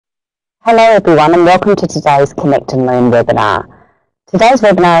Hello everyone and welcome to today's Connect and Learn webinar. Today's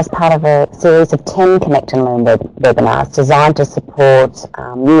webinar is part of a series of 10 Connect and Learn webinars designed to support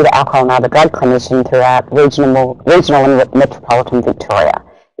new to alcohol and other drug clinicians throughout regional and metropolitan Victoria.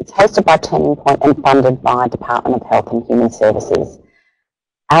 It's hosted by Turning Point and funded by Department of Health and Human Services.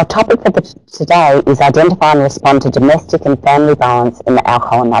 Our topic for today is identify and respond to domestic and family violence in the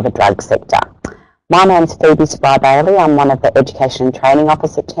alcohol and other drug sector. My name is Phoebe Spry-Bailey. I'm one of the Education and Training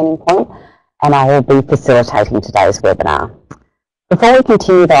Office at Turning Point, and I will be facilitating today's webinar. Before we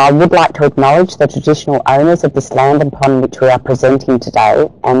continue though, I would like to acknowledge the traditional owners of this land upon which we are presenting today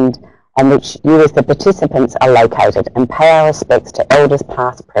and on which you as the participants are located, and pay our respects to elders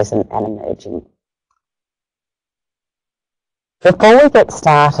past, present and emerging. Before we get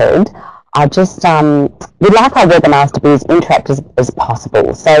started, I just we'd like our webinars to be as interactive as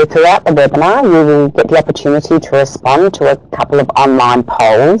possible. So throughout the webinar, you will get the opportunity to respond to a couple of online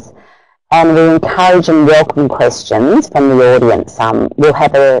polls, and we encourage and welcome questions from the audience. We'll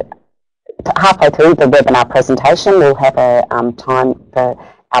have halfway through the webinar presentation, we'll have a time for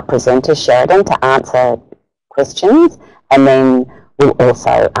our presenter, Sheridan, to answer questions, and then we'll also,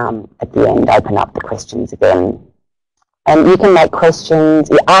 at the end, open up the questions again. And you can make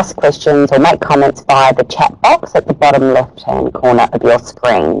questions, ask questions or make comments via the chat box at the bottom left-hand corner of your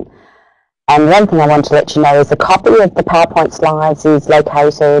screen. And one thing I want to let you know is a copy of the PowerPoint slides is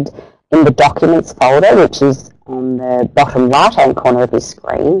located in the Documents folder, which is on the bottom right-hand corner of your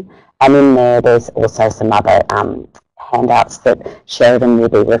screen. And in there's also some other handouts that Sheridan will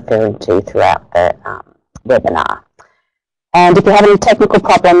be referring to throughout the webinar. And if you have any technical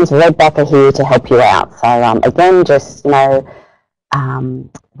problems, Redback are here to help you out. So again, just write in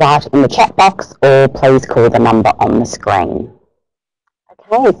the chat box or please call the number on the screen.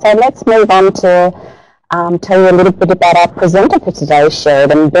 Okay, so let's move on to tell you a little bit about our presenter for today,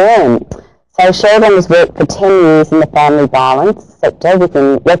 Sheridan Byrne. So Sheridan has worked for 10 years in the family violence sector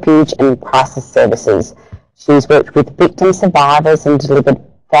within refuge and crisis services. She's worked with victim survivors and delivered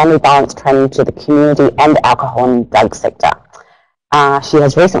family violence training to the community and alcohol and drug sector. She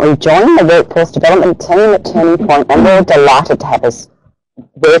has recently joined the workforce development team at Turning Point, and we're delighted to have her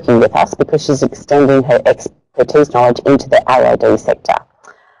working with us because she's extending her expertise knowledge into the AOD sector.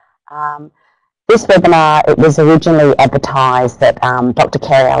 This webinar, it was originally advertised that Dr.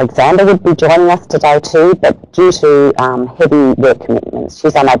 Kerry Alexander would be joining us today too, but due to heavy work commitments,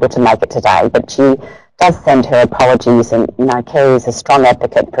 she's unable to make it today, but she does send her apologies, and Kerry is a strong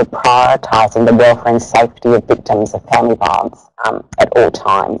advocate for prioritising the welfare and safety of victims of family violence at all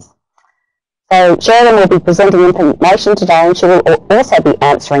times. So Sheridan will be presenting information today, and she will also be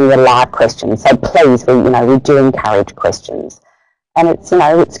answering your live questions. So please, we do encourage questions, and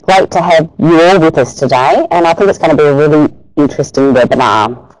it's great to have you all with us today, and I think it's going to be a really interesting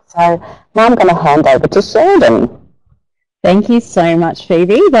webinar. So now I'm going to hand over to Sheridan. Thank you so much,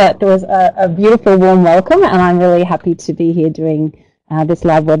 Phoebe. That was a beautiful, warm welcome, and I'm really happy to be here doing this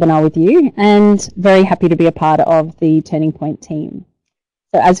live webinar with you, and very happy to be a part of the Turning Point team.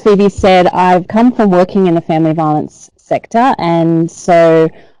 So as Phoebe said, I've come from working in the family violence sector, and so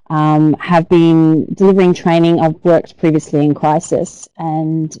have been delivering training. I've worked previously in crisis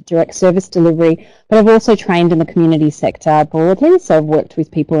and direct service delivery, but I've also trained in the community sector broadly, so I've worked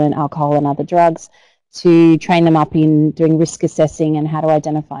with people in alcohol and other drugs to train them up in doing risk assessing and how to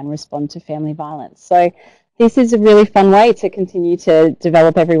identify and respond to family violence. So this is a really fun way to continue to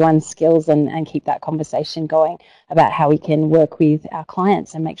develop everyone's skills and keep that conversation going about how we can work with our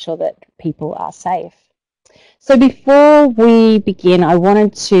clients and make sure that people are safe. So before we begin, I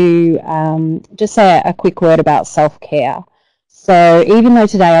wanted to just say a quick word about self-care. So even though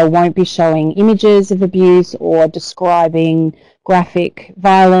today I won't be showing images of abuse or describing graphic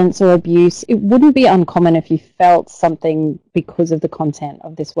violence or abuse, it wouldn't be uncommon if you felt something because of the content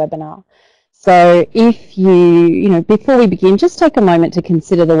of this webinar. So if you, before we begin, just take a moment to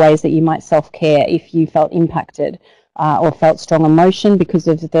consider the ways that you might self-care if you felt impacted or felt strong emotion because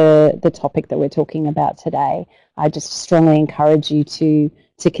of the topic that we're talking about today. I just strongly encourage you to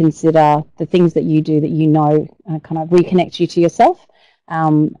consider the things that you do that kind of reconnect you to yourself,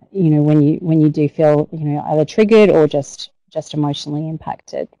 when you do feel, either triggered or just emotionally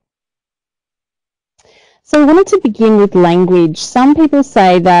impacted. So I wanted to begin with language. Some people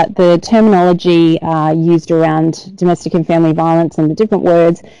say that the terminology used around domestic and family violence and the different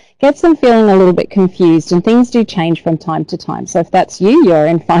words gets them feeling a little bit confused, and things do change from time to time. So if that's you, you're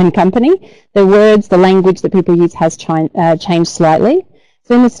in fine company. The words, the language that people use has changed slightly.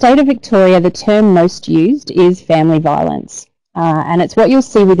 So in the state of Victoria, the term most used is family violence, and it's what you'll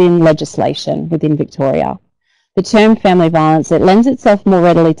see within legislation within Victoria. The term family violence, it lends itself more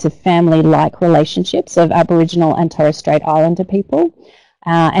readily to family-like relationships of Aboriginal and Torres Strait Islander people,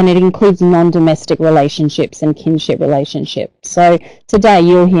 and it includes non-domestic relationships and kinship relationships. So today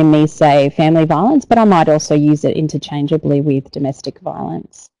you'll hear me say family violence, but I might also use it interchangeably with domestic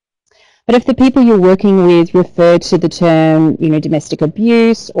violence. But if the people you're working with refer to the term, domestic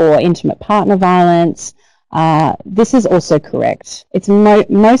abuse or intimate partner violence, this is also correct. It's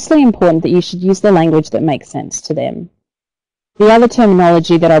mostly important that you should use the language that makes sense to them. The other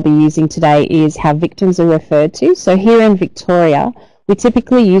terminology that I'll be using today is how victims are referred to. So here in Victoria, we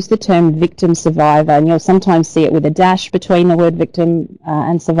typically use the term victim survivor, and you'll sometimes see it with a dash between the word victim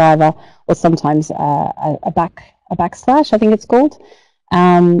and survivor, or sometimes a backslash, I think it's called.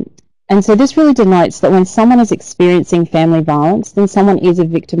 And so this really denotes that when someone is experiencing family violence, then someone is a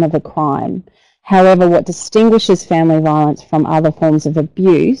victim of a crime. However, what distinguishes family violence from other forms of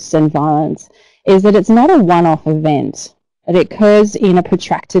abuse and violence is that it's not a one-off event. It occurs in a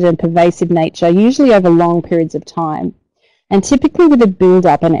protracted and pervasive nature, usually over long periods of time, and typically with a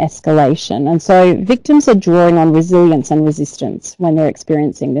build-up and escalation. And so victims are drawing on resilience and resistance when they're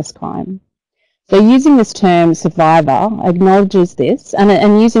experiencing this crime. So using this term survivor acknowledges this,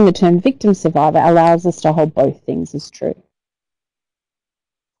 and using the term victim survivor allows us to hold both things as true.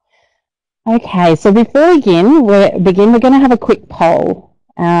 Okay, so before we begin, we're going to have a quick poll,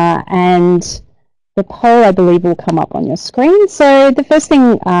 and the poll, I believe, will come up on your screen. So the first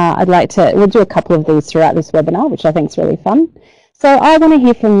thing we'll do a couple of these throughout this webinar, which I think is really fun. So I want to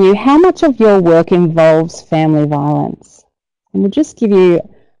hear from you, how much of your work involves family violence? And we'll just give you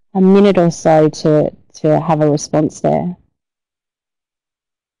a minute or so to have a response there.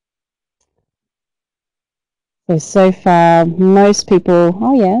 So far, most people,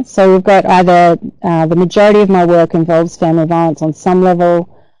 so we've got either the majority of my work involves family violence on some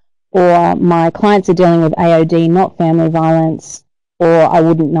level, or my clients are dealing with AOD, not family violence, or I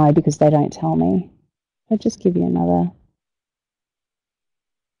wouldn't know because they don't tell me. I'll just give you another.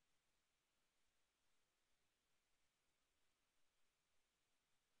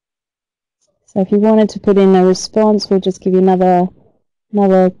 So if you wanted to put in a response, we'll just give you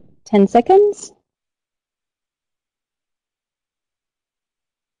another 10 seconds.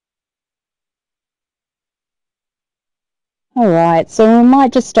 All right, so we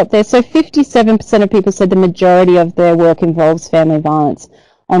might just stop there. So 57% of people said the majority of their work involves family violence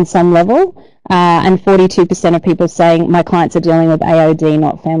on some level, and 42% of people saying my clients are dealing with AOD,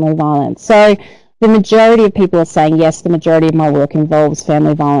 not family violence. So the majority of people are saying, yes, the majority of my work involves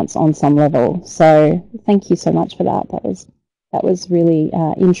family violence on some level. So thank you so much for that. That was really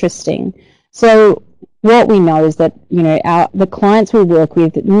interesting. So what we know is that, the clients we work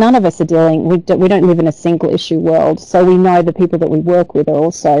with, none of us are we don't live in a single issue world. So we know the people that we work with are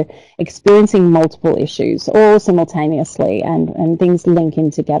also experiencing multiple issues all simultaneously, and things link in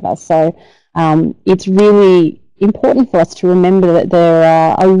together. So it's really important for us to remember that there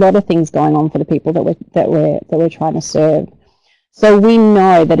are a lot of things going on for the people that we're trying to serve. So we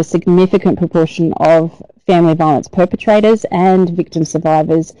know that a significant proportion of family violence perpetrators and victim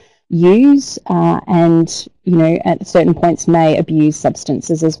survivors use and at certain points may abuse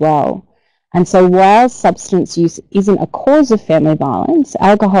substances as well. And so while substance use isn't a cause of family violence,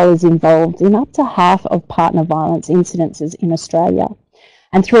 alcohol is involved in up to half of partner violence incidences in Australia,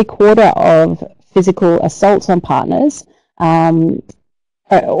 and 3/4 of physical assaults on partners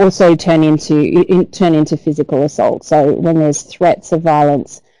also turn into physical assault. So when there's threats of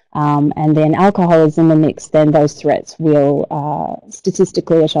violence and then alcohol is in the mix, then those threats will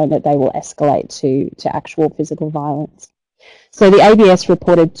statistically are shown that they will escalate to actual physical violence. So the ABS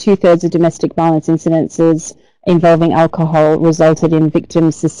reported 2/3 of domestic violence incidences involving alcohol resulted in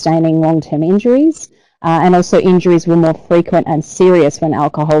victims sustaining long-term injuries. And also injuries were more frequent and serious when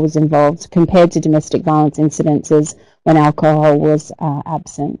alcohol was involved compared to domestic violence incidences when alcohol was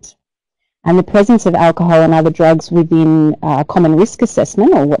absent. And the presence of alcohol and other drugs within common risk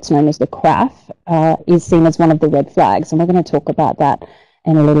assessment, or what's known as the CRAF, is seen as one of the red flags. And we're going to talk about that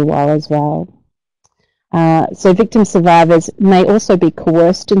in a little while as well. So victim survivors may also be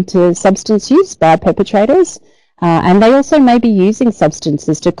coerced into substance use by perpetrators. And they also may be using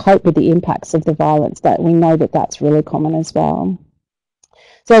substances to cope with the impacts of the violence. That we know that that's really common as well.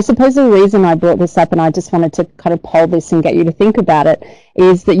 So I suppose the reason I brought this up, and I just wanted to kind of poll this and get you to think about it,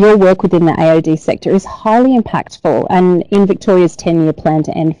 is that your work within the AOD sector is highly impactful. And in Victoria's 10-year plan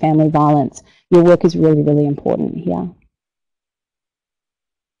to end family violence, your work is really, really important here.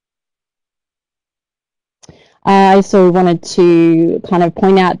 I also wanted to kind of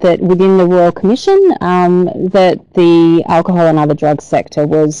point out that within the Royal Commission, that the alcohol and other drugs sector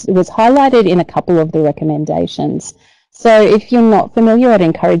was highlighted in a couple of the recommendations. So if you're not familiar, I'd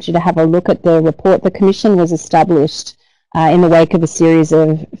encourage you to have a look at the report. The Commission was established in the wake of a series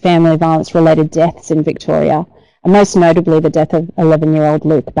of family violence-related deaths in Victoria, and most notably the death of 11-year-old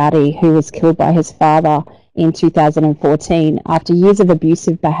Luke Batty, who was killed by his father in 2014 after years of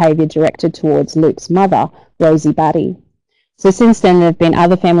abusive behaviour directed towards Luke's mother, Rosie Batty. So since then there have been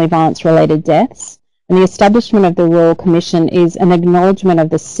other family violence-related deaths, and the establishment of the Royal Commission is an acknowledgement of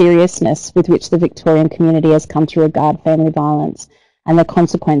the seriousness with which the Victorian community has come to regard family violence and the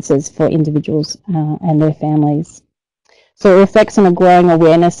consequences for individuals and their families. So it reflects on a growing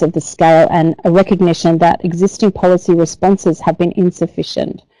awareness of the scale and a recognition that existing policy responses have been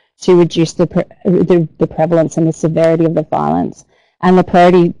insufficient to reduce the prevalence and the severity of the violence, and the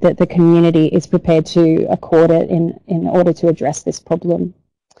priority that the community is prepared to accord it in order to address this problem.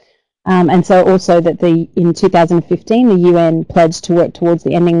 And so also that in 2015, the UN pledged to work towards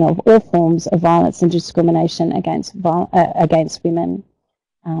the ending of all forms of violence and discrimination against women.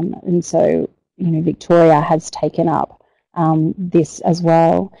 And so, Victoria has taken up this as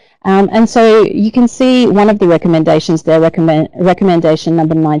well. And so you can see one of the recommendations there, recommendation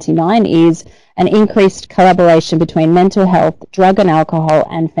number 99, is an increased collaboration between mental health, drug and alcohol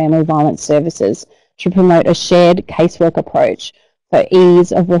and family violence services to promote a shared casework approach for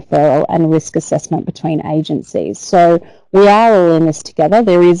ease of referral and risk assessment between agencies. So we are all in this together.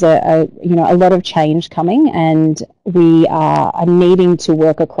 There is a lot of change coming, and we are needing to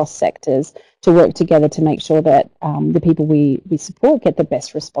work across sectors to work together to make sure that the people we support get the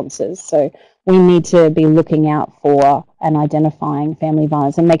best responses. So we need to be looking out for and identifying family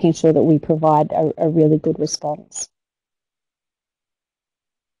violence and making sure that we provide a really good response.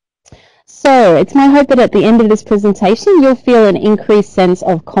 So it's my hope that at the end of this presentation, you'll feel an increased sense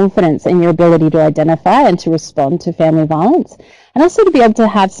of confidence in your ability to identify and to respond to family violence, and also to be able to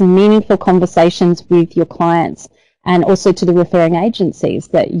have some meaningful conversations with your clients and also to the referring agencies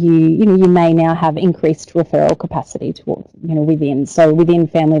that you may now have increased referral capacity towards, within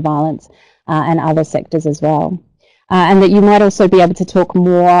family violence and other sectors as well. And that you might also be able to talk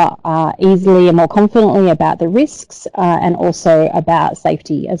more easily and more confidently about the risks and also about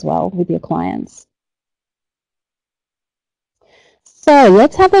safety as well with your clients. So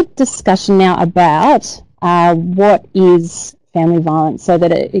let's have a discussion now about what is family violence, so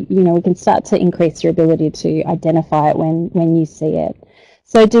that we can start to increase your ability to identify it when you see it.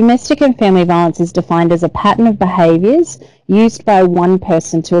 So domestic and family violence is defined as a pattern of behaviours used by one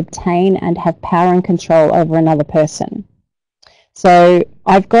person to obtain and have power and control over another person. So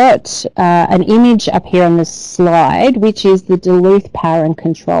I've got an image up here on the slide, which is the Duluth Power and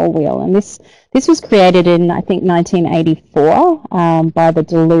Control Wheel, and this was created in, I think, 1984 by the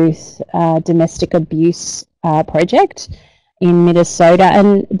Duluth Domestic Abuse Project in Minnesota,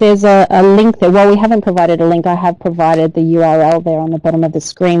 and there's a link there. Well, we haven't provided a link. I have provided the URL there on the bottom of the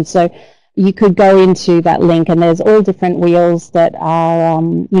screen, so you could go into that link, and there's all different wheels that are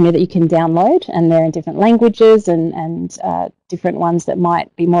that you can download, and they're in different languages and different ones that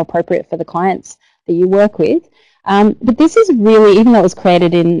might be more appropriate for the clients that you work with. But this is really, even though it was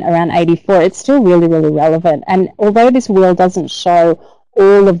created in around 84, it's still really, really relevant. And although this wheel doesn't show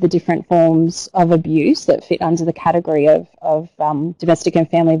all of the different forms of abuse that fit under the category of domestic and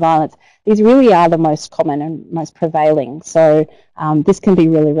family violence, these really are the most common and most prevailing. So this can be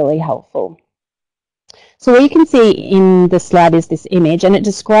really, really helpful. So what you can see in the slide is this image, and it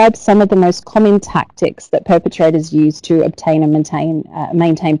describes some of the most common tactics that perpetrators use to obtain and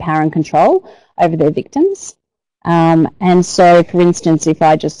maintain power and control over their victims. And so, for instance, if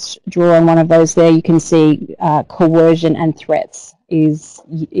I just draw on one of those there, you can see coercion and threats is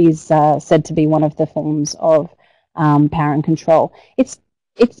said to be one of the forms of power and control. It's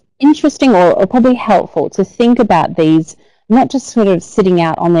interesting or probably helpful to think about these, not just sort of sitting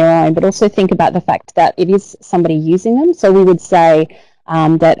out on their own, but also think about the fact that it is somebody using them. So we would say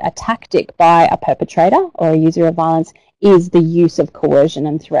that a tactic by a perpetrator or a user of violence is the use of coercion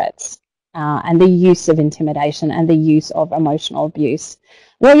and threats, and the use of intimidation and the use of emotional abuse.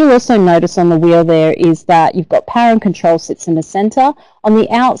 What you'll also notice on the wheel there is that you've got power and control sits in the centre. On the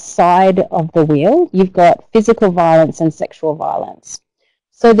outside of the wheel, you've got physical violence and sexual violence.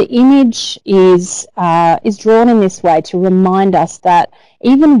 So the image is drawn in this way to remind us that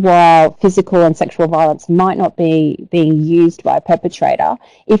even while physical and sexual violence might not be being used by a perpetrator,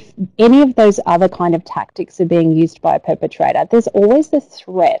 if any of those other kind of tactics are being used by a perpetrator, there's always the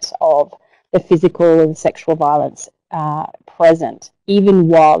threat of the physical and sexual violence present even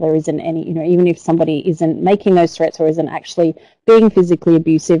while there isn't any, even if somebody isn't making those threats or isn't actually being physically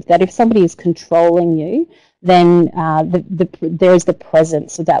abusive, that if somebody is controlling you, then there is the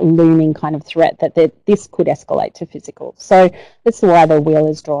presence of that looming kind of threat that this could escalate to physical. So that's why the wheel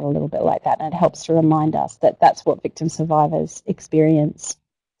is drawn a little bit like that, and it helps to remind us that that's what victim survivors experience.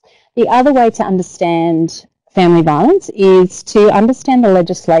 The other way to understand family violence is to understand the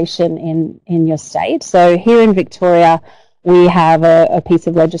legislation in your state. So here in Victoria, we have a piece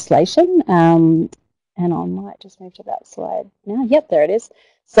of legislation, and I might just move to that slide now. Yep, there it is.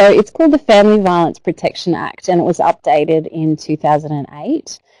 So it's called the Family Violence Protection Act, and it was updated in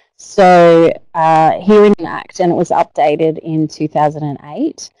 2008. So here in the Act, and it was updated in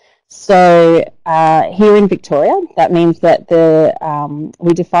 2008. So here in Victoria, that means that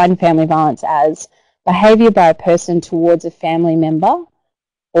we define family violence as behaviour by a person towards a family member,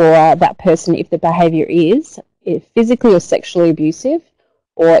 or that person, if the behaviour is physically or sexually abusive,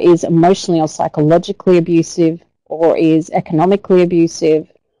 or is emotionally or psychologically abusive, or is economically abusive,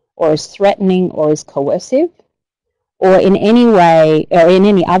 or is threatening, or is coercive, or in any way, or in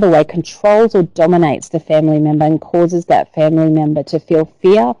any other way, controls or dominates the family member and causes that family member to feel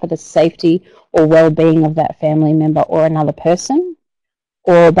fear for the safety or well-being of that family member or another person,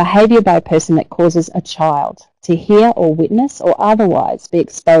 or behaviour by a person that causes a child to hear or witness or otherwise be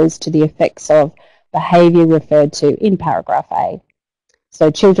exposed to the effects of behaviour referred to in paragraph A. So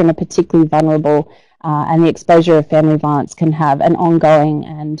children are particularly vulnerable, and the exposure of family violence can have an ongoing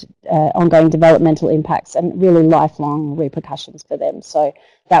developmental impacts and really lifelong repercussions for them. So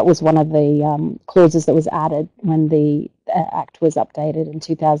that was one of the clauses that was added when the Act was updated in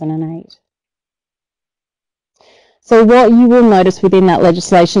 2008. So what you will notice within that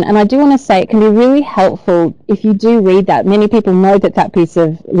legislation, and I do want to say it can be really helpful if you do read that. Many people know that that piece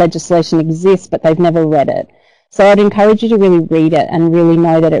of legislation exists, but they've never read it. So I'd encourage you to really read it and really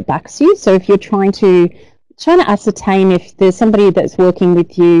know that it backs you. So if you're trying to ascertain if there's somebody that's working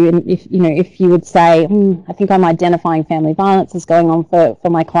with you, and if you would say, I think I'm identifying family violence is going on for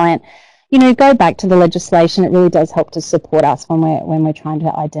my client, go back to the legislation. It really does help to support us when we're trying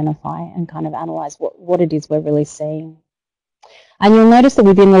to identify and kind of analyse what it is we're really seeing. And you'll notice that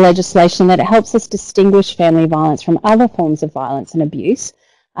within the legislation that it helps us distinguish family violence from other forms of violence and abuse.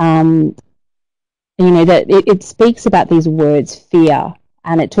 That it speaks about these words, fear,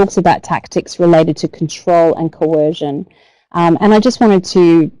 and it talks about tactics related to control and coercion. And I just wanted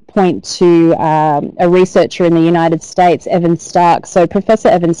to point to a researcher in the United States, Evan Stark. So Professor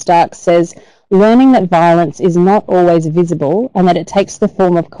Evan Stark says, learning that violence is not always visible and that it takes the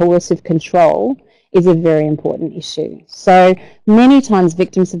form of coercive control is a very important issue. So many times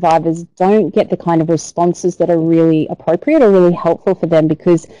victim survivors don't get the kind of responses that are really appropriate or really helpful for them,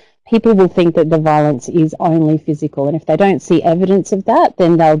 because people will think that the violence is only physical, and if they don't see evidence of that,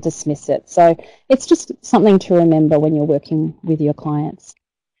 then they'll dismiss it. So it's just something to remember when you're working with your clients.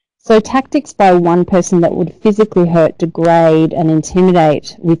 So tactics by one person that would physically hurt, degrade and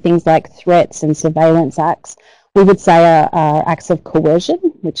intimidate with things like threats and surveillance acts, we would say are acts of coercion,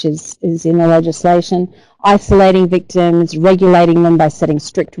 which is in the legislation, isolating victims, regulating them by setting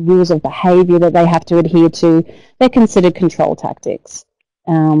strict rules of behaviour that they have to adhere to. They're considered control tactics.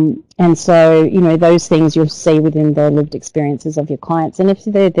 And so, those things you'll see within the lived experiences of your clients. And if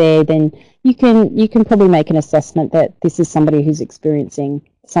they're there, then you can probably make an assessment that this is somebody who's experiencing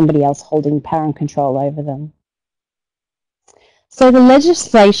somebody else holding power and control over them. So the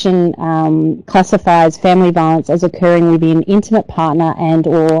legislation classifies family violence as occurring within intimate partner and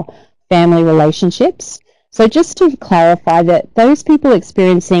or family relationships. So just to clarify that those people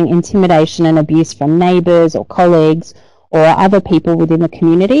experiencing intimidation and abuse from neighbours or colleagues or other people within the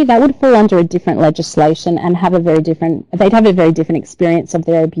community, that would fall under a different legislation and they'd have a very different experience of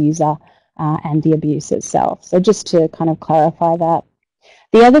their abuser and the abuse itself. So just to kind of clarify that.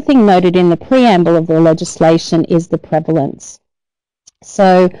 The other thing noted in the preamble of the legislation is the prevalence.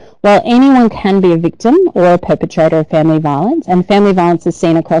 So while anyone can be a victim or a perpetrator of family violence, and family violence is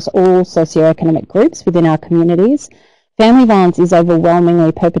seen across all socioeconomic groups within our communities, family violence is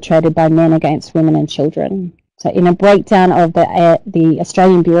overwhelmingly perpetrated by men against women and children. So in a breakdown of the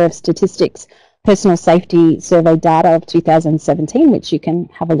Australian Bureau of Statistics Personal Safety Survey data of 2017, which you can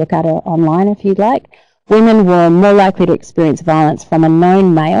have a look at online if you'd like, women were more likely to experience violence from a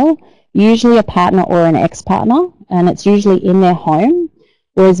known male, usually a partner or an ex-partner, and it's usually in their home,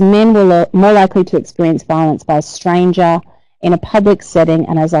 whereas men were more likely to experience violence by a stranger in a public setting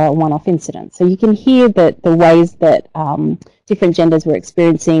and as a one-off incident. So you can hear that the ways that different genders were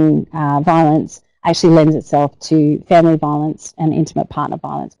experiencing violence actually lends itself to family violence and intimate partner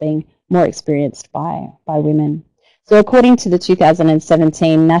violence being more experienced by women. So according to the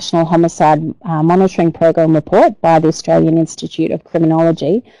 2017 National Homicide Monitoring Program report by the Australian Institute of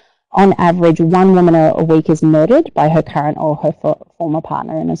Criminology, on average, one woman a week is murdered by her current or her former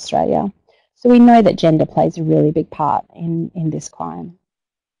partner in Australia. So we know that gender plays a really big part in this crime.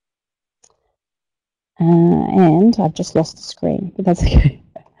 And I've just lost the screen, but that's okay.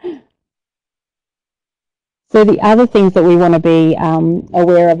 So the other things that we want to be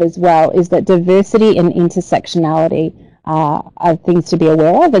aware of as well is that diversity and intersectionality are things to be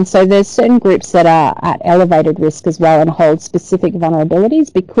aware of. And so there's certain groups that are at elevated risk as well and hold specific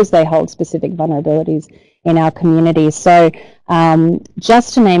vulnerabilities because they hold specific vulnerabilities in our communities. So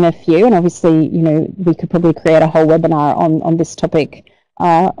just to name a few, and obviously, you know, we could probably create a whole webinar on this topic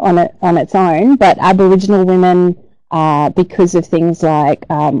on its own, but Aboriginal women, because of things like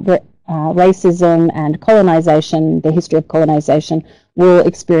racism and colonisation, the history of colonisation, will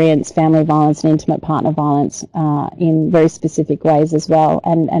experience family violence and intimate partner violence in very specific ways as well.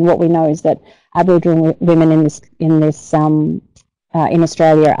 And what we know is that Aboriginal women in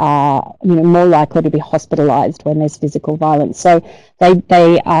Australia are, you know, more likely to be hospitalised when there's physical violence. So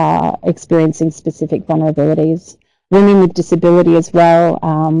they are experiencing specific vulnerabilities. Women with disability as well,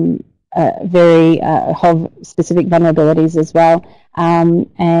 have specific vulnerabilities as well. And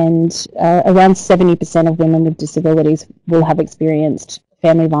around 70% of women with disabilities will have experienced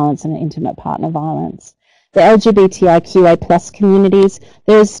family violence and intimate partner violence. The LGBTIQA plus communities,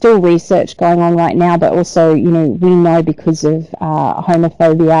 there is still research going on right now, but also, you know, we know because of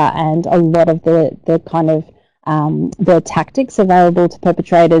homophobia and a lot of the kind of the tactics available to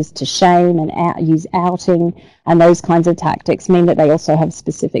perpetrators to shame and use outing and those kinds of tactics mean that they also have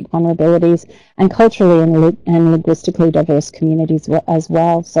specific vulnerabilities, and culturally and linguistically diverse communities as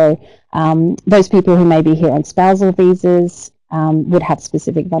well. So those people who may be here on spousal visas would have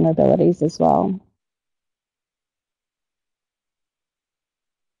specific vulnerabilities as well.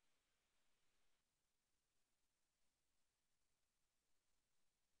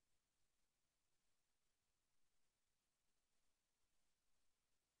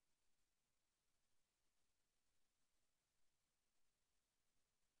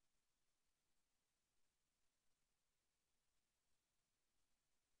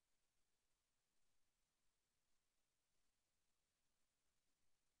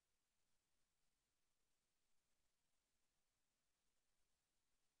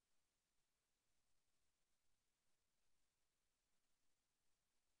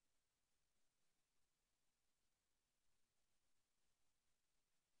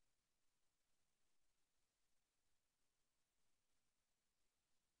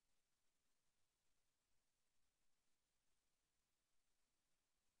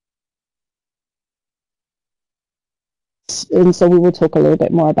 And so we will talk a little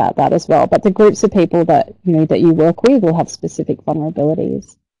bit more about that as well. But the groups of people that, you know, that you work with will have specific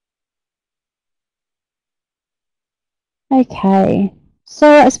vulnerabilities. Okay, so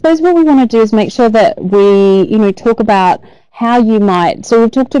I suppose what we want to do is make sure that we, you know, talk about how you might, so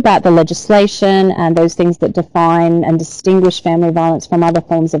we've talked about the legislation and those things that define and distinguish family violence from other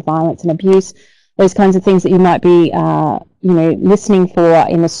forms of violence and abuse, those kinds of things that you might be, you know, listening for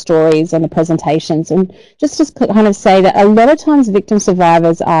in the stories and the presentations. And just to kind of say that a lot of times victim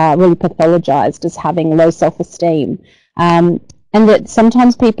survivors are really pathologized as having low self-esteem. And that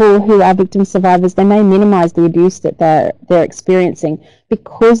sometimes people who are victim survivors, they may minimize the abuse that they're experiencing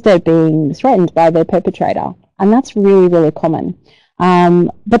because they're being threatened by their perpetrator. And that's really, really common.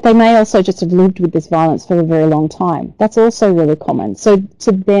 But they may also just have lived with this violence for a very long time. That's also really common. So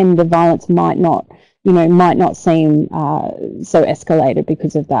to them, the violence might not, you know, might not seem so escalated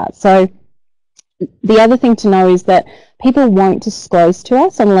because of that. So the other thing to know is that people won't disclose to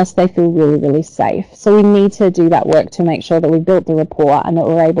us unless they feel really, really safe. So we need to do that work to make sure that we've built the rapport and that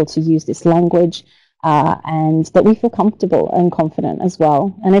we're able to use this language and that we feel comfortable and confident as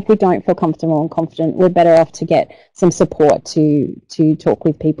well. And if we don't feel comfortable and confident, we're better off to get some support to talk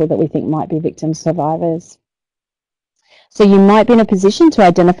with people that we think might be victim survivors. So you might be in a position to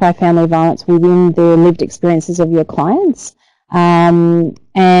identify family violence within the lived experiences of your clients.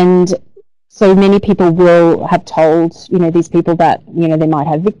 And so many people will have told, you know, these people that, you know, they might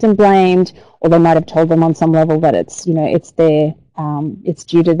have victim blamed, or they might have told them on some level that it's, you know, it's their, it's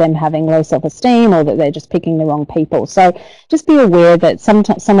due to them having low self-esteem, or that they're just picking the wrong people. So just be aware that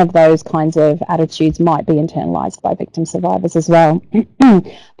some of those kinds of attitudes might be internalized by victim survivors as well.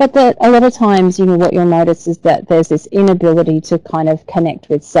 But that a lot of times, you know, what you'll notice is that there's this inability to kind of connect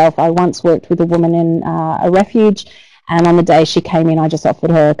with self. I once worked with a woman in a refuge, And on the day she came in, I just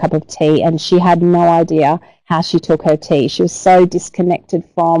offered her a cup of tea, and she had no idea how she took her tea. She was so disconnected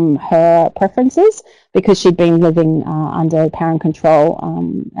from her preferences because she'd been living under parent control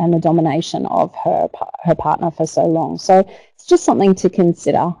and the domination of her partner for so long. So it's just something to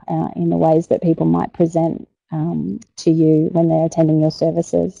consider in the ways that people might present to you when they're attending your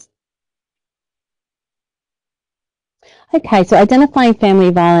services. Okay, so identifying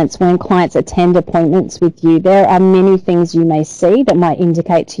family violence when clients attend appointments with you. There are many things you may see that might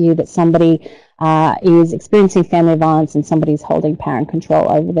indicate to you that somebody is experiencing family violence and somebody's holding parent control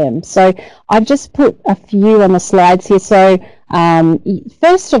over them. So I've just put a few on the slides here. So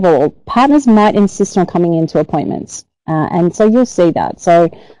first of all, partners might insist on coming into appointments, and so you'll see that. So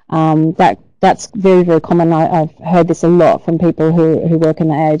that's very, very common. I've heard this a lot from people who work in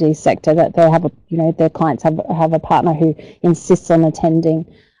the AOD sector, that they have their clients have a partner who insists on attending.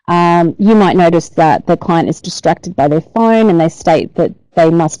 You might notice that the client is distracted by their phone and they state that they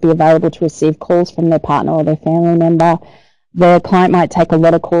must be available to receive calls from their partner or their family member. The client might take a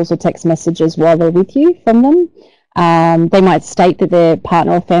lot of calls or text messages while they're with you from them. They might state that their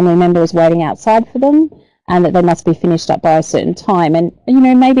partner or family member is waiting outside for them and that they must be finished up by a certain time. And,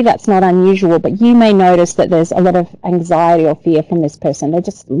 maybe that's not unusual, but you may notice that there's a lot of anxiety or fear from this person. There's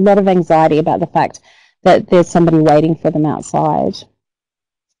just a lot of anxiety about the fact that there's somebody waiting for them outside.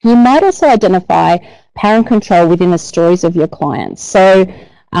 You might also identify parent control within the stories of your clients. So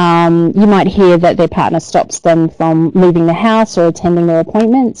you might hear that their partner stops them from leaving the house or attending their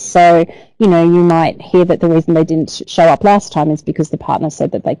appointments. So, you might hear that the reason they didn't show up last time is because the partner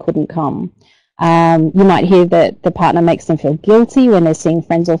said that they couldn't come. You might hear that the partner makes them feel guilty when they're seeing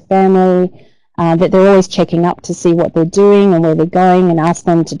friends or family, that they're always checking up to see what they're doing and where they're going and ask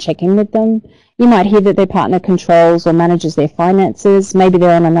them to check in with them. You might hear that their partner controls or manages their finances. Maybe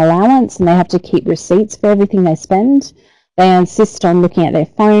they're on an allowance and they have to keep receipts for everything they spend. They insist on looking at their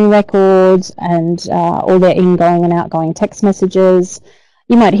phone records and all their ingoing and outgoing text messages.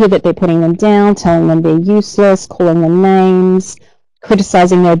 You might hear that they're putting them down, telling them they're useless, calling them names,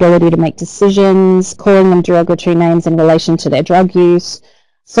 criticizing their ability to make decisions, calling them derogatory names in relation to their drug use.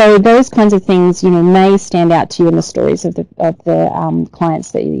 So those kinds of things, may stand out to you in the stories of the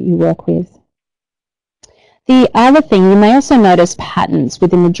clients that you work with. The other thing, you may also notice patterns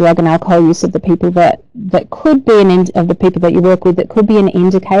within the drug and alcohol use of the people that could be of the people that you work with, that could be an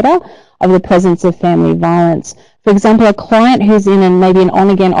indicator of the presence of family violence. For example, a client who's in maybe an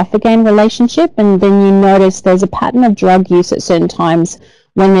on-again, off-again relationship, and then you notice there's a pattern of drug use at certain times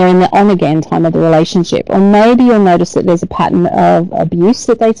when they're in the on-again time of the relationship. Or maybe you'll notice that there's a pattern of abuse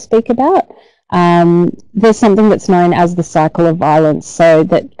that they speak about. There's something that's known as the cycle of violence, so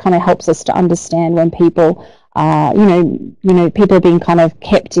that kind of helps us to understand when people, people are being kind of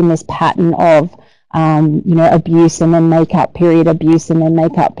kept in this pattern of, abuse and then make-up period, abuse and then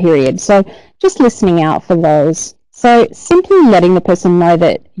make-up period. So just listening out for those. So simply letting the person know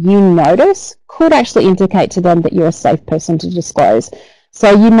that you notice could actually indicate to them that you're a safe person to disclose.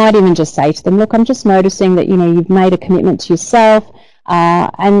 So you might even just say to them, look, I'm just noticing that, you've made a commitment to yourself.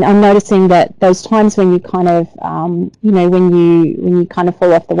 And I'm noticing that those times when you kind of, when you kind of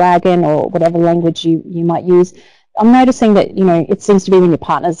fall off the wagon, or whatever language you might use, I'm noticing that, it seems to be when your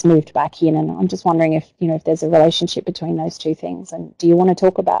partner's moved back in, and I'm just wondering if, if there's a relationship between those two things, and do you want to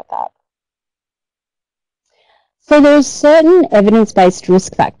talk about that? So there's certain evidence-based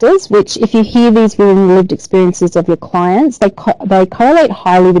risk factors, which if you hear these within the lived experiences of your clients, they correlate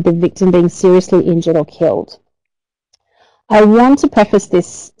highly with the victim being seriously injured or killed. I want to preface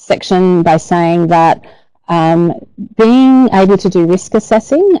this section by saying that being able to do risk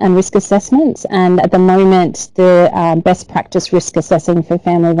assessing and risk assessments, and at the moment the best practice risk assessing for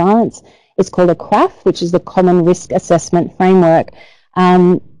family violence is called a CRAF, which is the Common Risk Assessment Framework.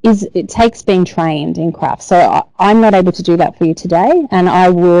 It takes being trained in CRAF. So I'm not able to do that for you today, and I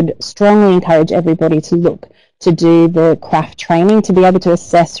would strongly encourage everybody to look to do the CRAF training to be able to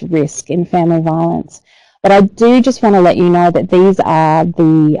assess risk in family violence. But I do just want to let you know that these are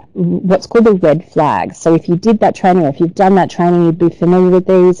what's called the red flags. So if you did that training, or if you've done that training, you'd be familiar with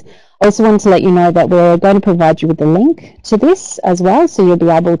these. I also wanted to let you know that we're going to provide you with the link to this as well, so you'll be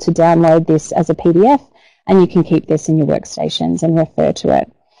able to download this as a PDF, and you can keep this in your workstations and refer to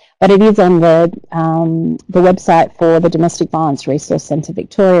it. But it is on the website for the Domestic Violence Resource Centre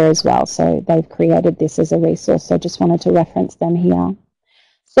Victoria as well, so they've created this as a resource, so just wanted to reference them here.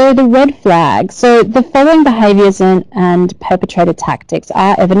 So the red flag. So the following behaviours and perpetrator tactics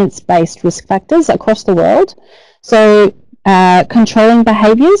are evidence-based risk factors across the world. So controlling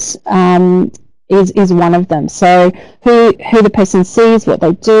behaviours is one of them. So who the person sees, what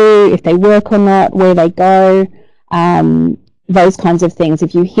they do, if they work or not, where they go, those kinds of things.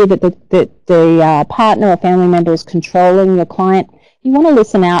 If you hear that the partner or family member is controlling your client, you want to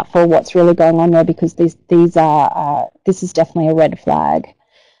listen out for what's really going on there, because this is definitely a red flag.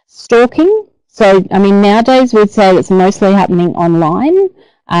 Stalking. So, I mean, nowadays we'd say it's mostly happening online,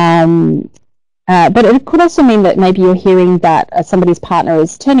 but it could also mean that maybe you're hearing that somebody's partner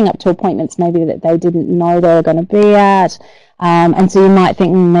is turning up to appointments maybe that they didn't know they were going to be at, and so you might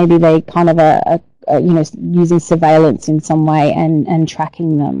think maybe they kind of are using surveillance in some way and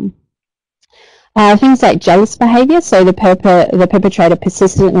tracking them. Things like jealous behaviour, so the perpetrator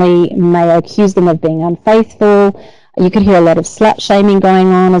persistently may accuse them of being unfaithful. You could hear a lot of slut shaming going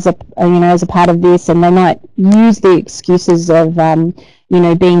on as a part of this, and they might use the excuses of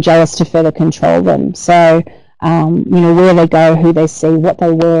being jealous to further control them. So where they go, who they see, what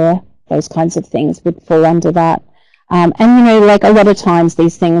they wear, those kinds of things would fall under that. And like a lot of times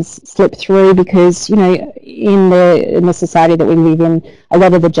these things slip through because in the society that we live in, a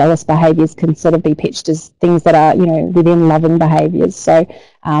lot of the jealous behaviours can sort of be pitched as things that are within loving behaviours. So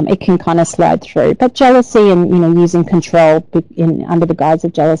it can kind of slide through. But jealousy and using control under the guise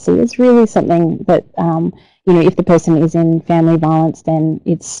of jealousy is really something that if the person is in family violence, then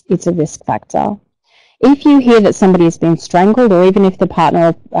it's a risk factor. If you hear that somebody has been strangled, or even if the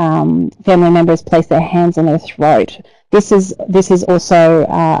partner or family member has placed their hands on their throat, this is also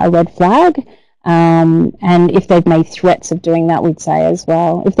a red flag. And if they've made threats of doing that, we'd say as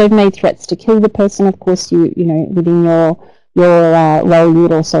well. If they've made threats to kill the person, of course, within your role,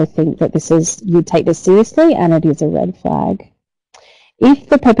 you'd also think that you'd take this seriously, and it is a red flag. If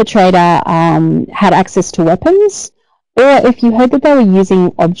the perpetrator had access to weapons, or if you heard that they were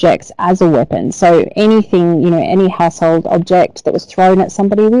using objects as a weapon, so anything, any household object that was thrown at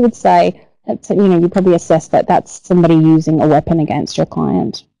somebody, we would say, you probably assess that that's somebody using a weapon against your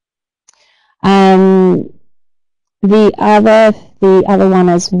client. The other one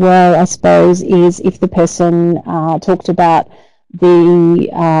as well, I suppose, is if the person talked about the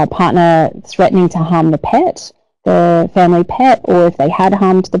partner threatening to harm the pet, the family pet, or if they had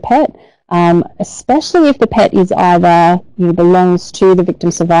harmed the pet. Especially if the pet is either belongs to the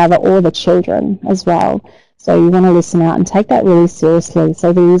victim survivor or the children as well. So you want to listen out and take that really seriously.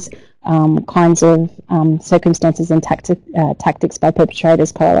 So these kinds of circumstances and tactics by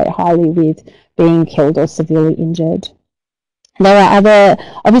perpetrators correlate highly with being killed or severely injured.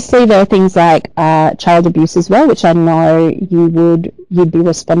 Obviously there are things like child abuse as well, which I know you'd be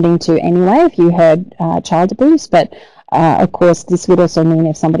responding to anyway if you heard child abuse, but of course, this would also mean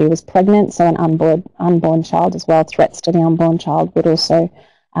if somebody was pregnant, so an unborn child as well, threats to the unborn child would also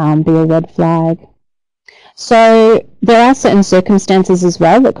be a red flag. So there are certain circumstances as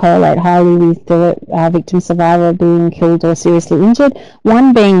well that correlate highly with the victim survivor being killed or seriously injured.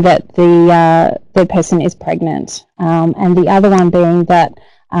 One being that the person is pregnant, and the other one being that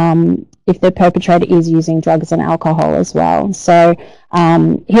if the perpetrator is using drugs and alcohol as well. So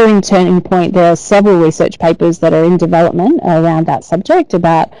here in Turning Point, there are several research papers that are in development around that subject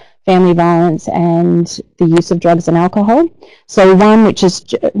about family violence and the use of drugs and alcohol. So one which is,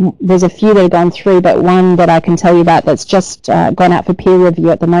 there's a few that have gone through, but one that I can tell you about that's just gone out for peer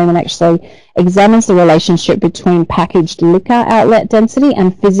review at the moment actually examines the relationship between packaged liquor outlet density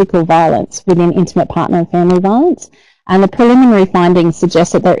and physical violence within intimate partner and family violence. And the preliminary findings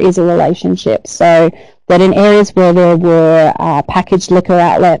suggest that there is a relationship. So that in areas where there were packaged liquor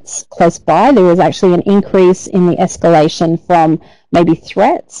outlets close by, there was actually an increase in the escalation from maybe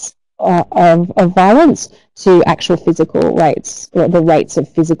threats of violence to actual physical rates, or the rates of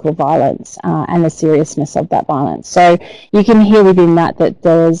physical violence and the seriousness of that violence. So you can hear within that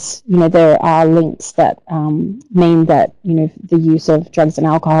there's, there are links that mean that, the use of drugs and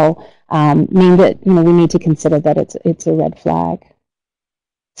alcohol mean that, we need to consider that it's a red flag.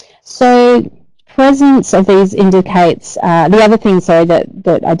 So presence of these indicates, the other thing, sorry,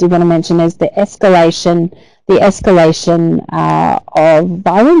 that I did want to mention is the escalation of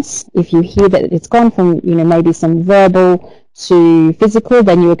violence. If you hear that it's gone from, maybe some verbal to physical,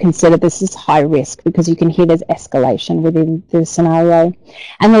 then you would consider this is high risk because you can hear there's escalation within the scenario.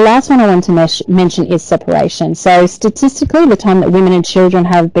 And the last one I want to mention is separation. So statistically, the time that women and children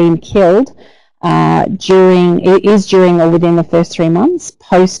have been killed during or within the first 3 months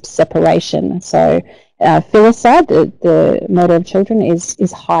post-separation. So filicide, the murder of children,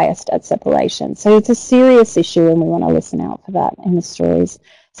 is highest at separation. So it's a serious issue and we want to listen out for that in the stories.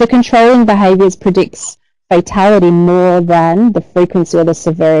 So controlling behaviours predicts fatality more than the frequency or the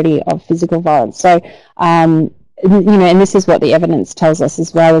severity of physical violence. So, and this is what the evidence tells us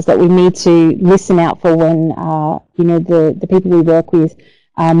as well, is that we need to listen out for when, the people we work with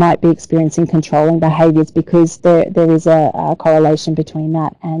might be experiencing controlling behaviours, because there is a correlation between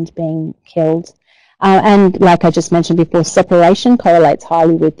that and being killed. And like I just mentioned before, separation correlates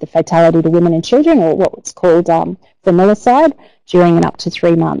highly with the fatality to women and children, or what's called familicide, during and up to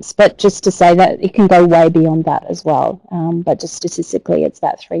 3 months. But just to say that it can go way beyond that as well. But just statistically, it's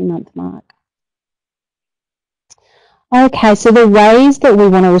that 3-month mark. Okay, so the ways that we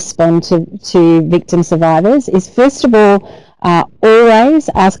want to respond to victim survivors is, first of all, always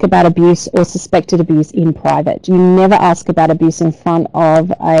ask about abuse or suspected abuse in private. You never ask about abuse in front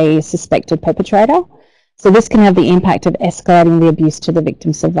of a suspected perpetrator. So this can have the impact of escalating the abuse to the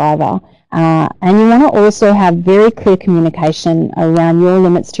victim survivor. And you want to also have very clear communication around your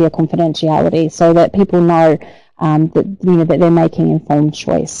limits to your confidentiality, so that people know that they're making informed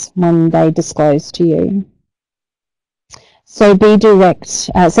choice when they disclose to you. So be direct.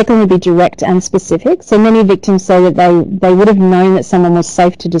 Secondly, be direct and specific. So many victims say that they would have known that someone was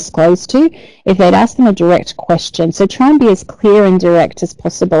safe to disclose to if they'd asked them a direct question. So try and be as clear and direct as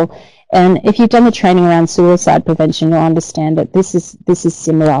possible. And if you've done the training around suicide prevention, you'll understand that this is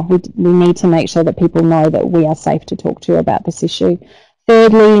similar. We need to make sure that people know that we are safe to talk to about this issue.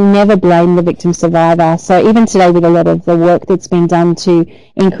 Thirdly, never blame the victim survivor. So even today, with a lot of the work that's been done to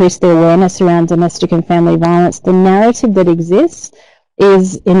increase the awareness around domestic and family violence, the narrative that exists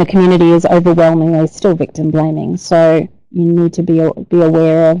in the community is overwhelmingly still victim blaming. So you need to be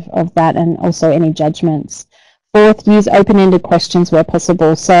aware of that, and also any judgments. Fourth, use open-ended questions where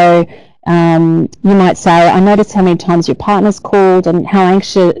possible. So you might say, I noticed how many times your partner's called and how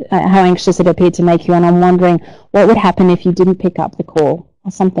anxious it appeared to make you, and I'm wondering what would happen if you didn't pick up the call,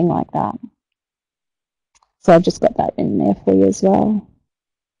 or something like that. So I've just got that in there for you as well.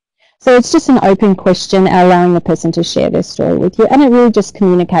 So it's just an open question, allowing the person to share their story with you, and it really just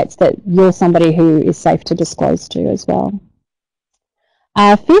communicates that you're somebody who is safe to disclose to as well.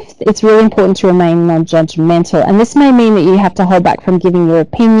 Fifth, it's really important to remain non-judgmental, and this may mean that you have to hold back from giving your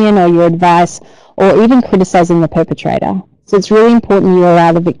opinion or your advice, or even criticising the perpetrator. So it's really important you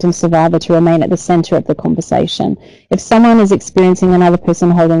allow the victim survivor to remain at the centre of the conversation. If someone is experiencing another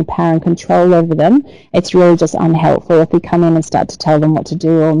person holding power and control over them, it's really just unhelpful if we come in and start to tell them what to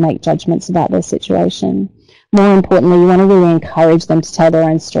do or make judgments about their situation. More importantly, you want to really encourage them to tell their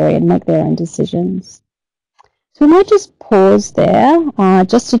own story and make their own decisions. So we might just pause there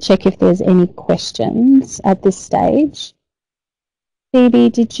just to check if there's any questions at this stage. Phoebe,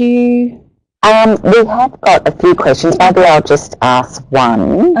 did you? We have got a few questions. Maybe I'll just ask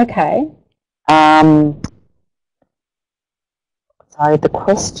one. Okay. So the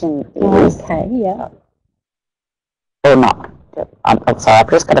question is... Okay, yeah. Or not. I'm sorry, I've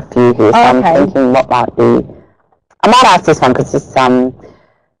just got a few here, so I'm thinking what might be... I might ask this one because this...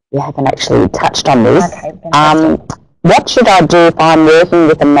 we haven't actually touched on this. Okay, fantastic. What should I do if I'm working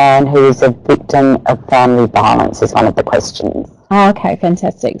with a man who is a victim of family violence, is one of the questions. Oh, okay,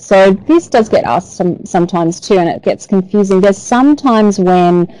 fantastic. So this does get asked sometimes too, and it gets confusing. There's sometimes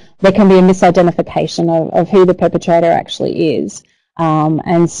when there can be a misidentification of who the perpetrator actually is.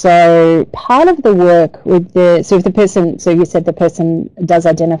 And so part of the work with so if the person, so you said the person does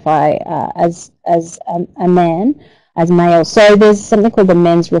identify as a man, as male. So there's something called the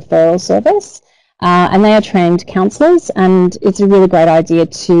Men's Referral Service, and they are trained counsellors, and it's a really great idea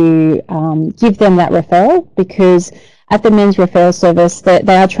to give them that referral, because at the Men's Referral Service,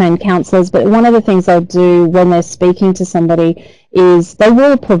 they are trained counsellors, but one of the things they'll do when they're speaking to somebody is they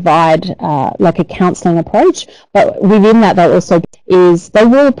will provide like a counselling approach, but within that they'll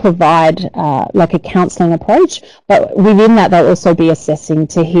also be assessing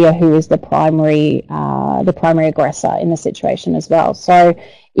to hear who is the primary aggressor in the situation as well. So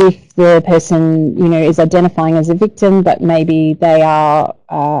if the person, is identifying as a victim, but maybe they are,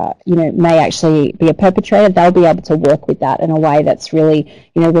 may actually be a perpetrator, they'll be able to work with that in a way that's really,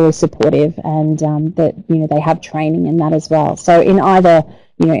 really supportive, and that, they have training in that as well. So in either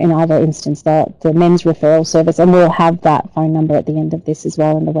instance, the Men's Referral Service, and we'll have that phone number at the end of this as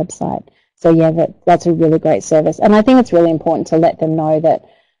well on the website. So yeah, that's a really great service. And I think it's really important to let them know that,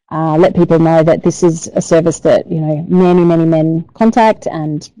 let people know that this is a service that, many, many men contact,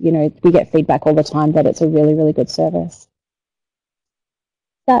 and, we get feedback all the time that it's a really, really good service.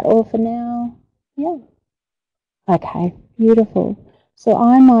 Is that all for now? Yeah. Okay, beautiful. So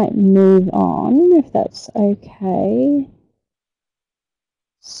I might move on if that's okay.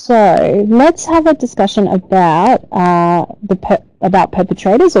 So let's have a discussion about about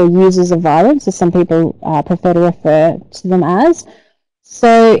perpetrators, or users of violence, as some people prefer to refer to them as.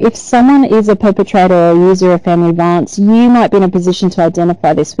 So if someone is a perpetrator or a user of family violence, you might be in a position to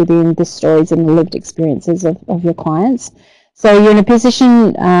identify this within the stories and the lived experiences of your clients. So you're in a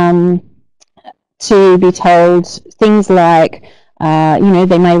position to be told things like,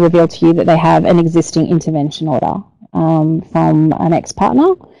 they may reveal to you that they have an existing intervention order from an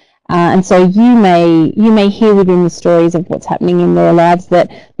ex-partner. And so you may hear within the stories of what's happening in their lives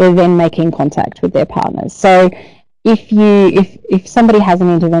that they're then making contact with their partners. So if somebody has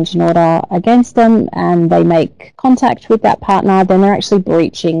an intervention order against them and they make contact with that partner, then they're actually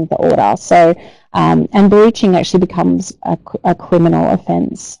breaching the order. So and breaching actually becomes a criminal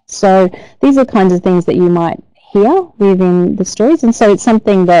offence. So these are kinds of things that you might hear within the stories, and so it's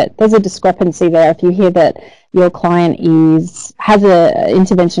something that there's a discrepancy there. If you hear that your client has a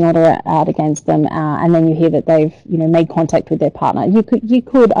intervention order out against them, and then you hear that they've made contact with their partner, you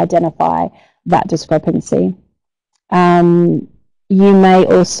could identify that discrepancy. You may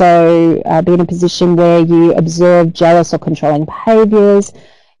also be in a position where you observe jealous or controlling behaviours.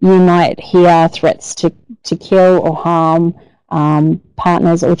 You might hear threats to kill or harm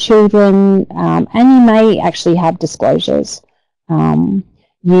partners or children, and you may actually have disclosures. You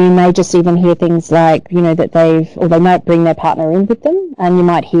may just even hear things like, that they might bring their partner in with them, and you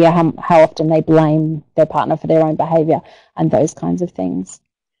might hear how often they blame their partner for their own behaviour and those kinds of things.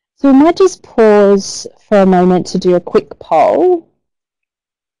 So we might just pause for a moment to do a quick poll.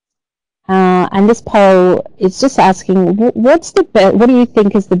 And this poll is just asking, what do you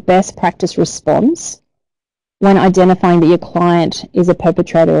think is the best practice response when identifying that your client is a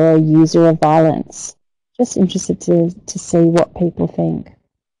perpetrator or a user of violence? Just interested to see what people think.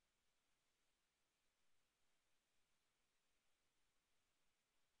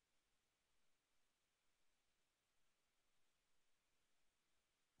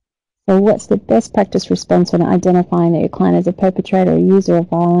 So what's the best practice response when identifying that your client is a perpetrator or user of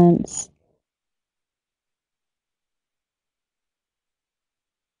violence?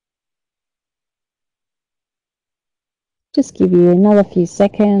 Just give you another few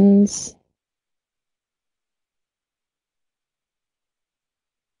seconds.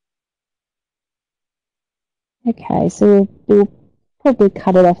 Okay, so we'll probably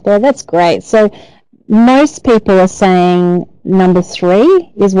cut it off there. That's great. So most people are saying number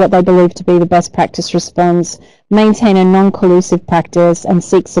 3 is what they believe to be the best practice response. Maintain a non-collusive practice and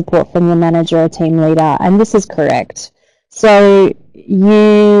seek support from your manager or team leader. And this is correct. So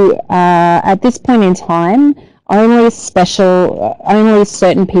you, at this point in time, only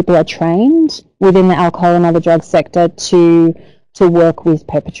certain people are trained within the alcohol and other drug sector to work with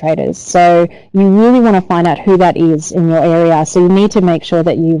perpetrators. So you really want to find out who that is in your area. So you need to make sure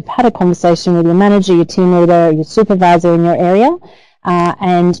that you've had a conversation with your manager, your team leader, your supervisor in your area,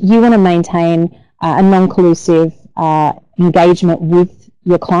 and you want to maintain a non-collusive engagement with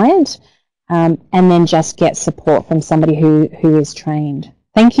your client, and then just get support from somebody who is trained.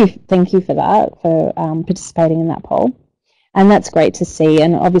 Thank you for that, for participating in that poll, and that's great to see.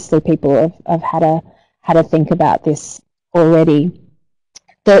 And obviously, people have had a think about this already.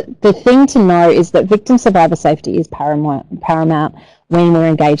 The thing to know is that victim survivor safety is paramount when we're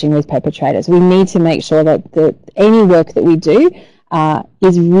engaging with perpetrators. We need to make sure that any work that we do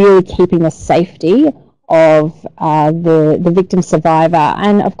is really keeping the safety of the victim survivor,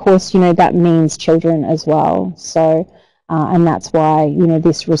 and of course, that means children as well. So, and that's why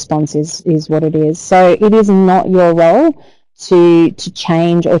this response is what it is. So it is not your role to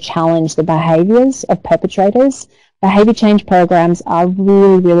change or challenge the behaviours of perpetrators. Behaviour change programs are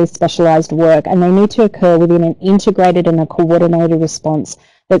really, really specialised work, and they need to occur within an integrated and a coordinated response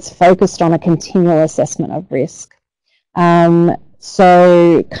that's focused on a continual assessment of risk.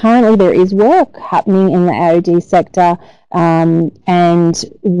 So currently there is work happening in the AOD sector, and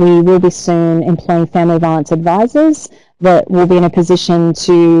we will be soon employing family violence advisors that will be in a position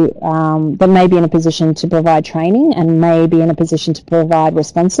to, that may be in a position to provide training and may be in a position to provide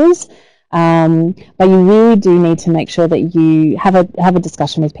responses. But you really do need to make sure that you have a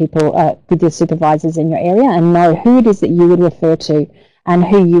discussion with people, with your supervisors in your area, and know who it is that you would refer to and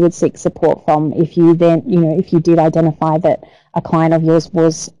who you would seek support from if you then, if you did identify that a client of yours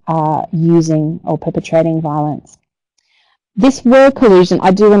was using or perpetrating violence. This word collusion,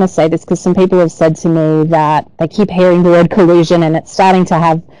 I do want to say this because some people have said to me that they keep hearing the word collusion and it's starting to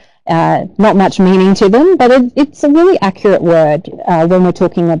have not much meaning to them, but it's a really accurate word when we're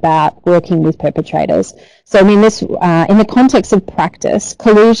talking about working with perpetrators. So I mean, this in the context of practice,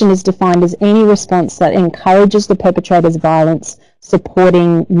 collusion is defined as any response that encourages the perpetrator's violence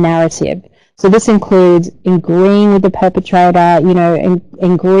supporting narrative. So this includes agreeing with the perpetrator,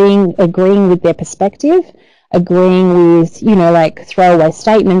 agreeing with their perspective, agreeing with, like throwaway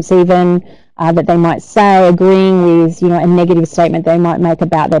statements even, that they might say, agreeing with, a negative statement they might make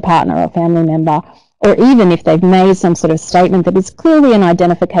about their partner or family member, or even if they've made some sort of statement that is clearly an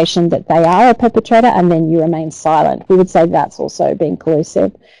identification that they are a perpetrator and then you remain silent, we would say that's also being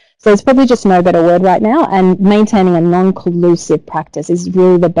collusive. So there's probably just no better word right now, and maintaining a non-collusive practice is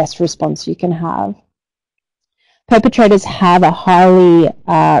really the best response you can have. Perpetrators have a highly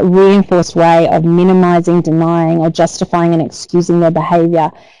reinforced way of minimizing, denying, or justifying and excusing their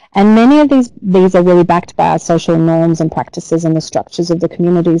behavior. And many of these are really backed by our social norms and practices and the structures of the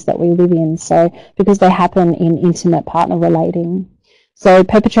communities that we live in. So because they happen in intimate partner relating. So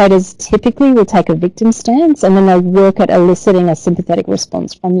perpetrators typically will take a victim stance and then they work at eliciting a sympathetic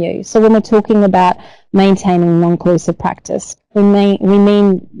response from you. So when we're talking about maintaining non-collusive practice, we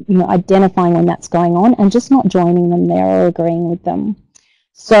mean identifying when that's going on and just not joining them there or agreeing with them.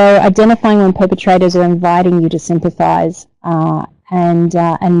 So identifying when perpetrators are inviting you to sympathise and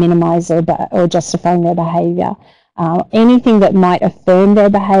minimise or justifying their behaviour. Anything that might affirm their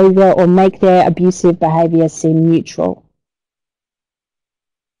behaviour or make their abusive behaviour seem neutral.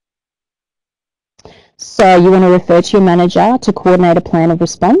 So you want to refer to your manager to coordinate a plan of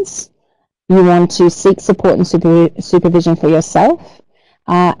response. You want to seek support and supervision for yourself.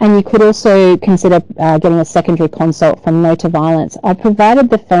 And you could also consider getting a secondary consult from No to Violence. I've provided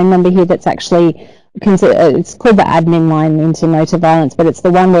the phone number here that's actually, it's called the admin line into No to Violence, but it's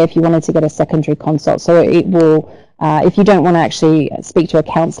the one where if you wanted to get a secondary consult. So it will, if you don't want to actually speak to a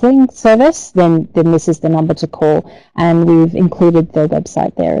counselling service, then this is the number to call. And we've included the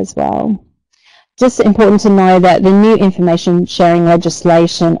website there as well. Just important to know that the new information sharing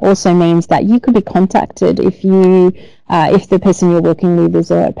legislation also means that you could be contacted if the person you're working with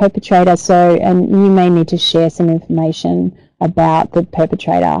is a perpetrator. So, and you may need to share some information about the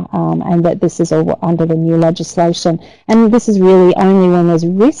perpetrator, and that this is all under the new legislation. And this is really only when there's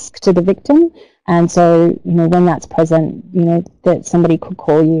risk to the victim. And so, when that's present, that somebody could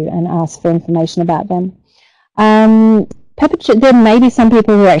call you and ask for information about them. There may be some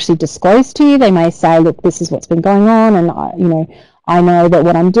people who actually disclose to you. They may say, look, this is what's been going on, and I know that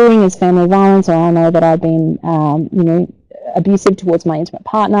what I'm doing is family violence, or I know that I've been abusive towards my intimate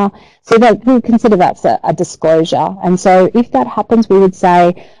partner. So that we consider that's a disclosure. And so if that happens, we would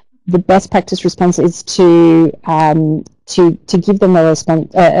say the best practice response is to give them a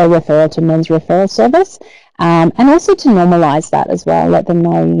referral to Men's Referral Service. And also to normalise that as well. Let them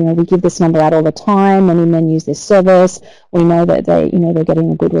know, we give this number out all the time. Many men use this service. We know that they're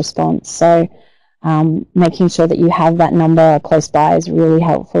getting a good response. So making sure that you have that number close by is really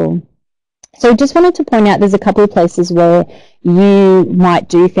helpful. So just wanted to point out there's a couple of places where you might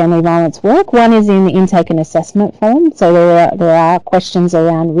do family violence work. One is in the intake and assessment form. So there are questions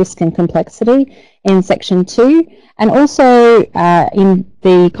around risk and complexity in section 2. And also in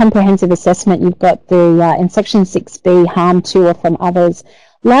the comprehensive assessment, you've got the in section 6B, harm to or from others.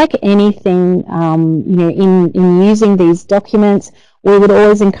 Like anything, in using these documents, we would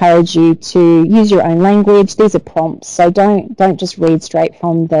always encourage you to use your own language. These are prompts, so don't just read straight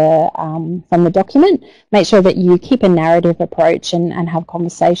from the document. Make sure that you keep a narrative approach and have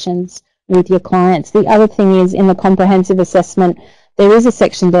conversations with your clients. The other thing is in the comprehensive assessment, there is a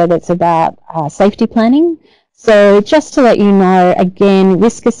section there that's about safety planning. So just to let you know, again,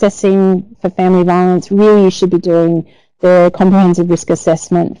 risk assessing for family violence, really you should be doing the comprehensive risk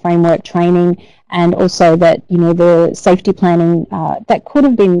assessment framework training, and also that, the safety planning, that could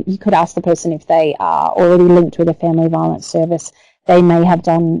have been, you could ask the person if they are already linked with a family violence service. They may have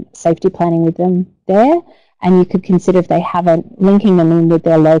done safety planning with them there, and you could consider, if they haven't, linking them in with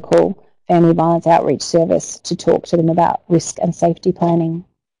their local family violence outreach service to talk to them about risk and safety planning.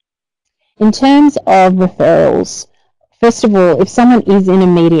 In terms of referrals, first of all, if someone is in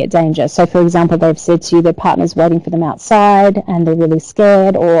immediate danger, so for example, they've said to you their partner's waiting for them outside and they're really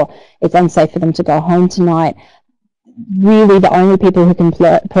scared, or it's unsafe for them to go home tonight, really the only people who can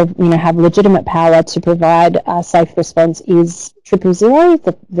have legitimate power to provide a safe response is 000,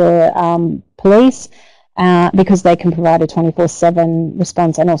 the police, because they can provide a 24/7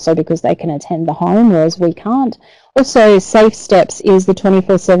 response, and also because they can attend the home, whereas we can't. Also, Safe Steps is the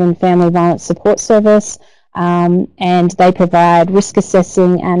 24/7 family violence support service, and they provide risk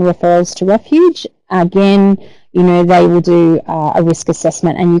assessing and referrals to refuge. Again, they will do a risk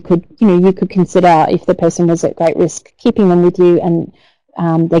assessment, and you could consider, if the person was at great risk, keeping them with you, and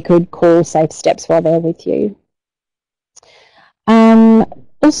they could call Safe Steps while they're with you.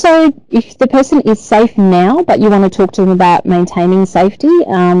 Also, if the person is safe now, but you want to talk to them about maintaining safety,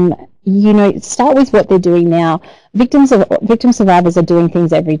 start with what they're doing now. Victim survivors are doing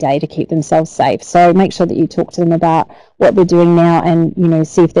things every day to keep themselves safe. So make sure that you talk to them about what they're doing now, and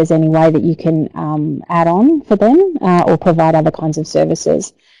see if there's any way that you can add on for them or provide other kinds of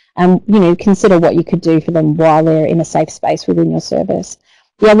services. and consider what you could do for them while they're in a safe space within your service.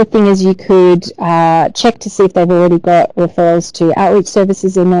 The other thing is you could check to see if they've already got referrals to outreach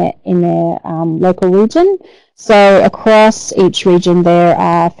services in their local region. So across each region there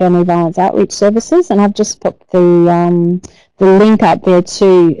are family violence outreach services, and I've just put the link up there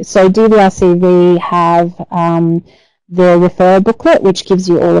too. So DVRCV have the referral booklet, which gives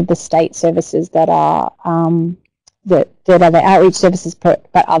you all of the state services that are that are the outreach services, but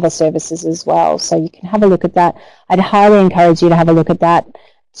other services as well. So you can have a look at that. I'd highly encourage you to have a look at that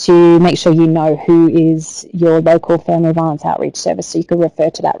to make sure you know who is your local family violence outreach service, so you can refer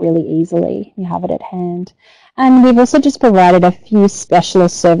to that really easily. You have it at hand. And we've also just provided a few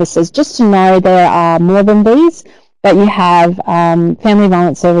specialist services just to know there are more than these, but you have family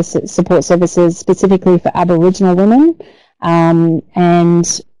violence support services specifically for Aboriginal women,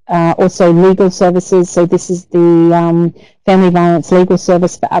 and also legal services. So this is the family violence legal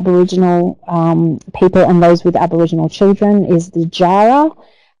service for Aboriginal people and those with Aboriginal children is the JARA.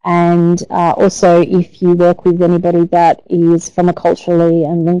 And also if you work with anybody that is from a culturally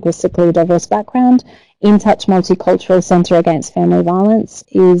and linguistically diverse background, In Touch Multicultural Centre Against Family Violence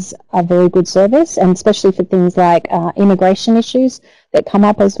is a very good service, and especially for things like immigration issues that come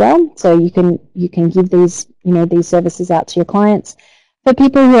up as well. So you can give these these services out to your clients. For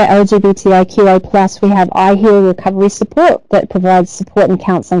people who are LGBTIQA+, we have I Heal Recovery Support that provides support and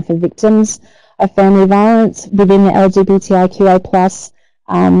counselling for victims of family violence within the LGBTIQA+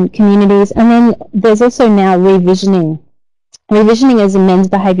 communities. And then there's also now Revisioning. Revisioning is a men's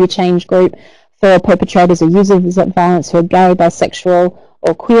behaviour change group for perpetrators or users of violence who are gay, bisexual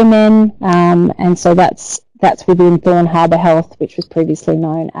or queer men. And so that's within Thorn Harbour Health, which was previously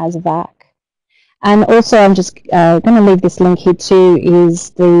known as VAC. And also I'm just going to leave this link here too, is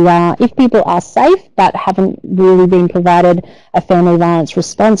the if people are safe but haven't really been provided a family violence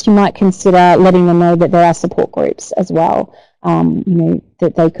response, you might consider letting them know that there are support groups as well,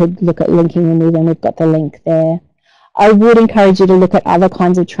 that they could look at linking in with, and we've got the link there. I would encourage you to look at other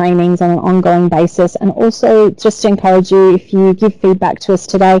kinds of trainings on an ongoing basis, and also just to encourage you, if you give feedback to us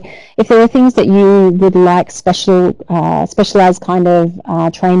today, if there are things that you would like specialised kind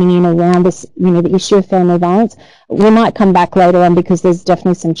of training in around this, the issue of family violence, we might come back later on because there's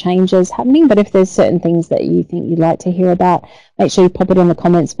definitely some changes happening. But if there's certain things that you think you'd like to hear about, make sure you pop it in the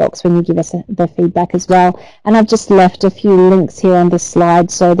comments box when you give us the feedback as well. And I've just left a few links here on this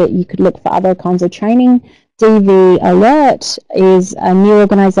slide so that you could look for other kinds of training. DV Alert is a new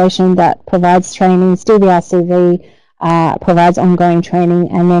organisation that provides trainings. DVRCV provides ongoing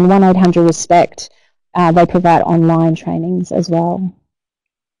training, and then 1-800-RESPECT, they provide online trainings as well.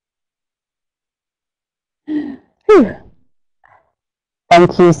 Whew.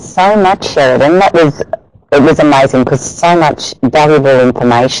 Thank you so much, Sheridan. It was amazing, because so much valuable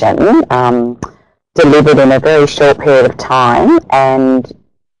information delivered in a very short period of time. And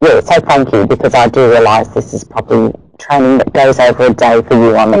yeah, so thank you, because I do realise this is probably training that goes over a day for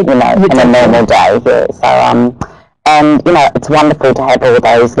you on, in a normal day. Yeah. So, and it's wonderful to have all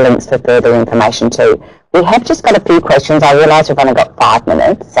those links for further information too. We have just got a few questions. I realise we've only got 5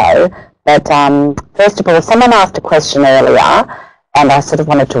 minutes, but first of all, someone asked a question earlier, and I sort of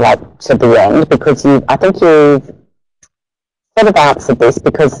wanted to wait to the end, because I think you've sort of answered this,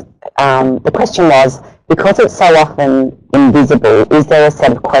 because the question was, because it's so often invisible, is there a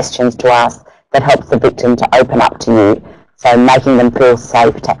set of questions to ask that helps the victim to open up to you, so making them feel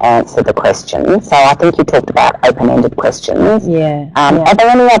safe to answer the question? So I think you talked about open-ended questions. Yeah. Are there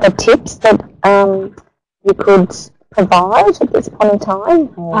any other tips that you could provide at this point in time?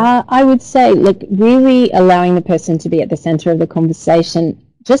 I would say, look, really allowing the person to be at the centre of the conversation,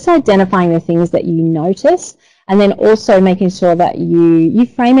 just identifying the things that you notice, and then also making sure that you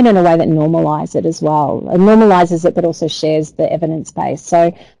frame it in a way that normalises it as well. It normalises it, but also shares the evidence base.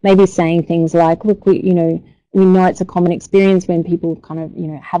 So maybe saying things like, look, we know it's a common experience when people kind of,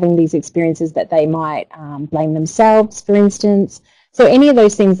 having these experiences that they might blame themselves, for instance. So any of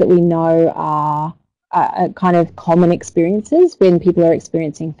those things that we know are kind of common experiences when people are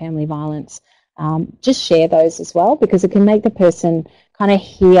experiencing family violence, just share those as well, because it can make the person kind of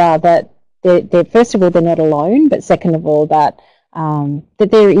hear that they're first of all, they're not alone, but second of all, that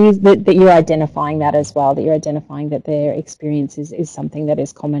you're identifying that as well, that you're identifying that their experience is something that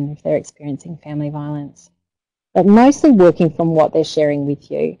is common if they're experiencing family violence. But mostly working from what they're sharing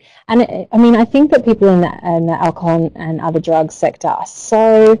with you. And I mean, I think that people in the alcohol and other drugs sector are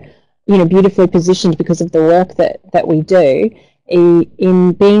so, beautifully positioned because of the work that we do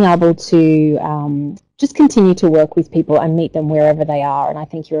in being able to just continue to work with people and meet them wherever they are. And I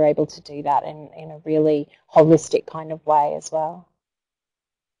think you're able to do that in a really holistic kind of way as well.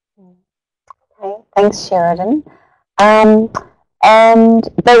 Okay, thanks, Sheridan. And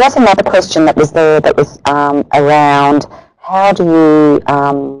there was another question that was there that was around how do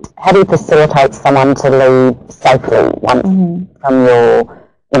you facilitate someone to leave safely once from your,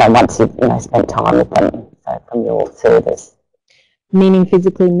 once you've spent time with them, so from your service? Meaning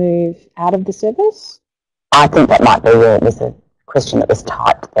physically move out of the service? I think that might be it was a question that was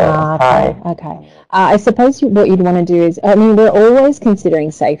typed there. Okay. I suppose what you'd want to do is, we're always considering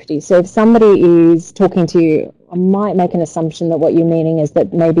safety. So if somebody is talking to you, I might make an assumption that what you're meaning is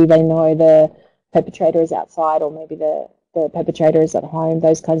that maybe they know the perpetrator is outside, or maybe the perpetrator is at home,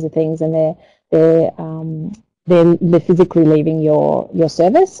 those kinds of things, and they're physically leaving your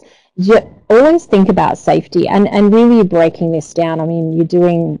service. You always think about safety and really breaking this down. You're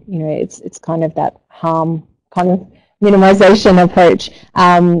doing, it's kind of that harm kind of minimization approach,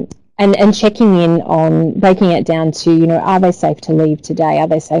 and checking in on breaking it down to, are they safe to leave today? Are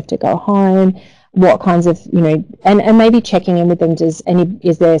they safe to go home? What kinds of, and maybe checking in with them,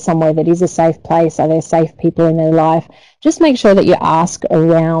 is there somewhere that is a safe place? Are there safe people in their life? Just make sure that you ask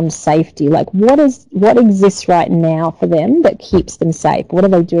around safety, like what exists right now for them that keeps them safe? What are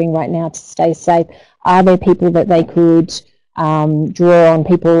they doing right now to stay safe? Are there people that they could draw on,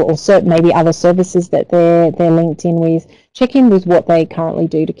 people or maybe other services that they're linked in with? Check in with what they currently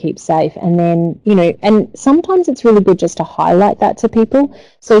do to keep safe, and then and sometimes it's really good just to highlight that to people.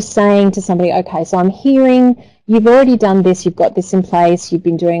 So saying to somebody, okay, so I'm hearing you've already done this, you've got this in place, you've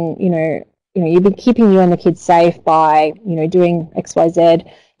been doing you've been keeping you and the kids safe by doing XYZ,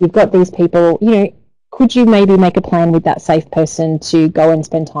 you've got these people, could you maybe make a plan with that safe person to go and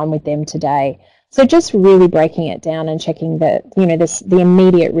spend time with them today? So just really breaking it down and checking that the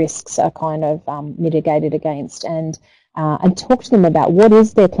immediate risks are kind of mitigated against, and talk to them about what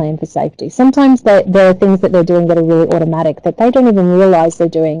is their plan for safety. Sometimes there are things that they're doing that are really automatic that they don't even realise they're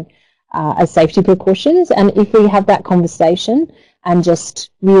doing as safety precautions. And if we have that conversation and just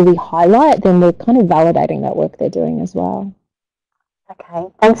really highlight, then we're kind of validating that work they're doing as well. Okay,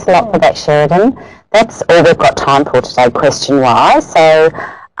 thanks a lot for that, Sheridan. That's all we've got time for today, question-wise. So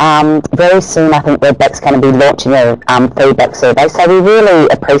very soon, I think Redback's going to be launching a feedback survey, so we really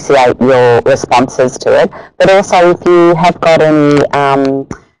appreciate your responses to it. But also, if you have got any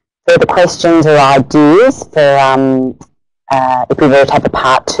further questions or ideas for if we were to have a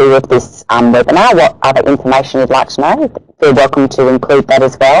part 2 of this webinar, what other information you'd like to know, feel welcome to include that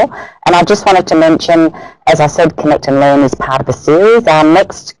as well. And I just wanted to mention, as I said, Connect and Learn is part of a series. Our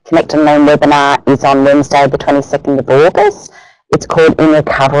next Connect and Learn webinar is on Wednesday, the 22nd of August. It's called In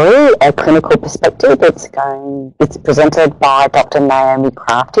Recovery, a Clinical Perspective. It's presented by Dr. Naomi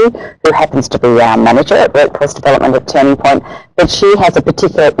Crafty, who happens to be our manager at Workforce Development at Turning Point, but she has a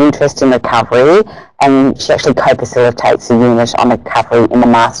particular interest in recovery, and she actually co-facilitates a unit on recovery in the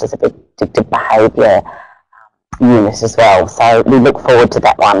Masters of Addictive Behaviour unit as well. So we look forward to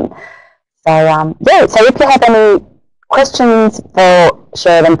that one. So so if you have any questions for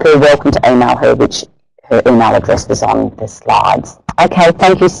Sheridan, feel welcome to email her, which her email address was on the slides. Okay,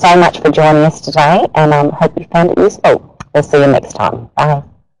 thank you so much for joining us today, and I hope you found it useful. We'll see you next time. Bye.